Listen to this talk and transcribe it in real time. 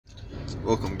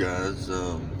Welcome, guys.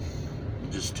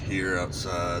 Just here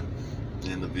outside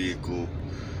in the vehicle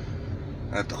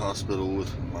at the hospital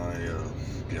with my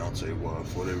fiance,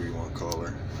 wife, whatever you want to call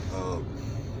her. Of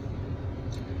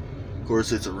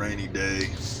course, it's a rainy day.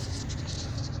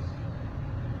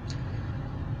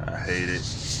 I hate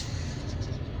it.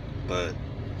 But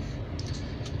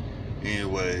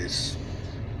anyways,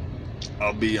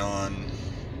 I'll be on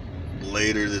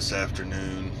later this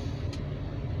afternoon.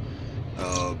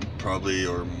 Probably,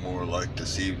 or more like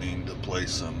this evening, to play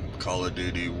some Call of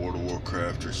Duty, World of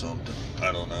Warcraft or something.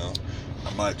 I don't know.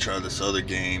 I might try this other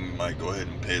game, might go ahead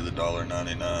and pay the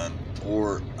 $1.99,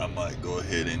 or I might go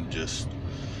ahead and just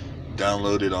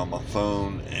download it on my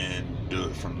phone and do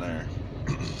it from there.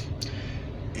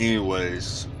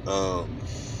 Anyways,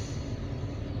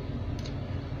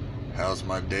 how's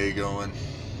my day going?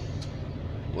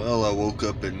 Well, I woke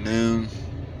up at noon.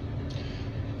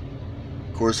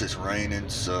 Of course, it's raining,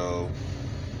 so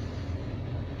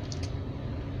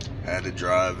had to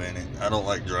drive in it. I don't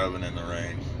like driving in the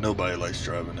rain. Nobody likes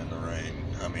driving in the rain.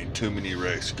 I mean, too many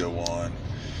wrecks go on.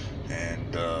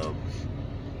 And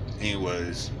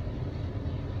anyways,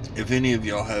 if any of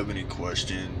y'all have any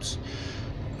questions,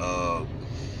 you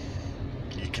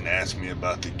can ask me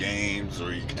about the games,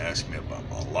 or you can ask me about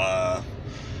my life.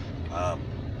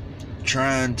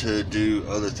 Trying to do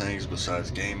other things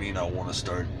besides gaming. I want to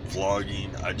start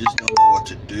vlogging. I just don't know what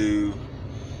to do.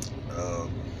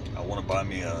 I want to buy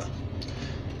me a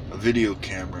video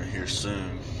camera here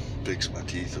soon. Fix my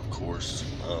teeth, of course.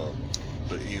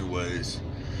 But anyways,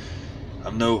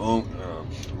 I'm no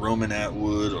Roman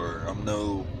Atwood, or I'm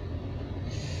no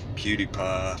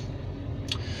PewDiePie,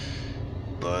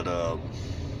 but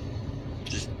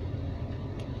just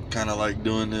kind of like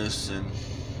doing this, and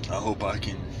I hope I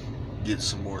can get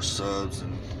some more subs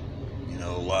and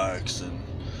likes and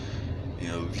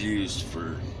views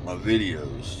for my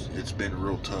videos. It's been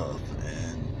real tough.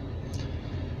 And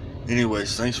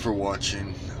anyways, thanks for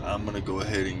watching. I'm gonna go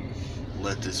ahead and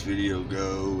let this video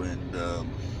go, and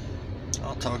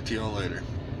I'll talk to y'all later.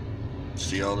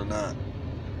 See y'all tonight.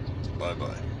 Bye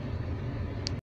bye.